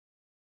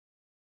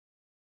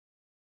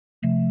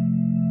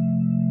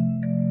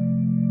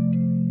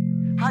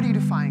How do you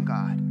define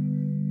God?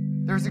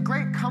 There's a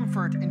great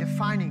comfort in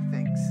defining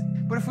things.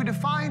 But if we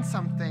define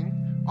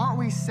something, aren't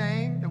we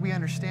saying that we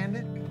understand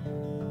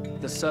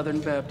it? The Southern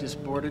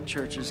Baptist Board of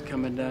Churches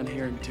coming down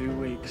here in 2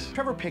 weeks.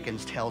 Trevor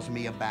Pickens tells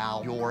me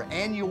about your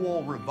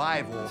annual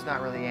revival. It's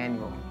not really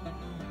annual.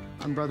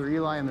 I'm Brother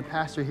Eli. I'm the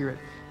pastor here at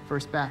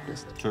First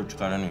Baptist. Church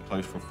got any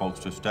place for folks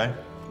to stay?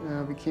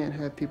 We can't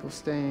have people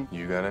staying.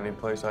 You got any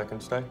place I can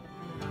stay?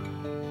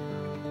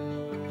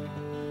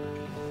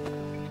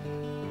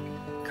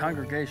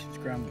 Congregation's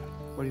grumbling.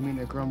 What do you mean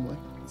they're grumbling?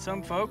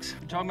 Some folks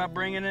are talking about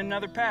bringing in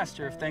another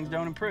pastor if things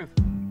don't improve.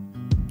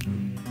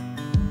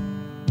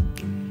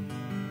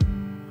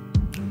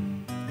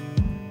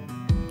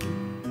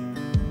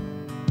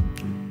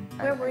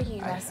 Where were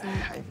you last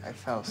night? I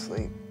fell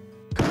asleep.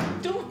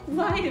 Don't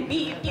lie to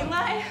me,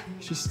 Eli.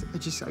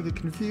 I get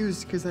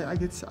confused because I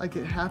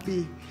get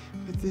happy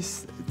with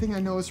this thing I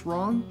know is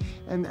wrong,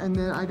 and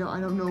then I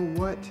don't know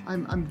what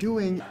I'm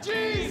doing.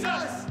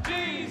 Jesus!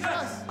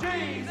 Jesus! Jesus!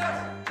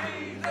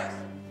 Jesus!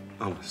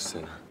 I'm a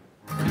sinner.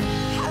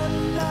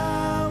 And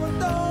now I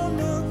don't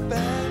look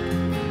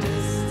back.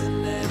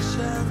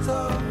 Destinations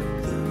of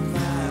the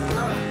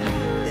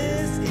mind.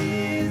 This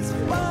is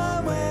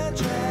one way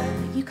track.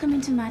 You come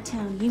into my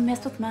town, you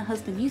mess with my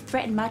husband, you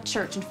threaten my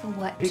church, and for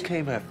what? He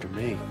came after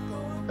me.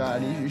 God,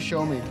 I need you to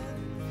show me.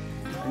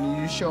 I need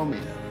you to show me.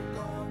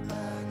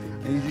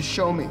 I need you to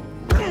show me.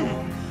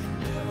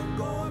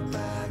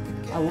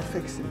 I will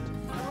fix it.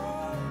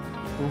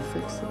 I will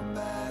fix it.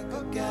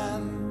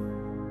 Again.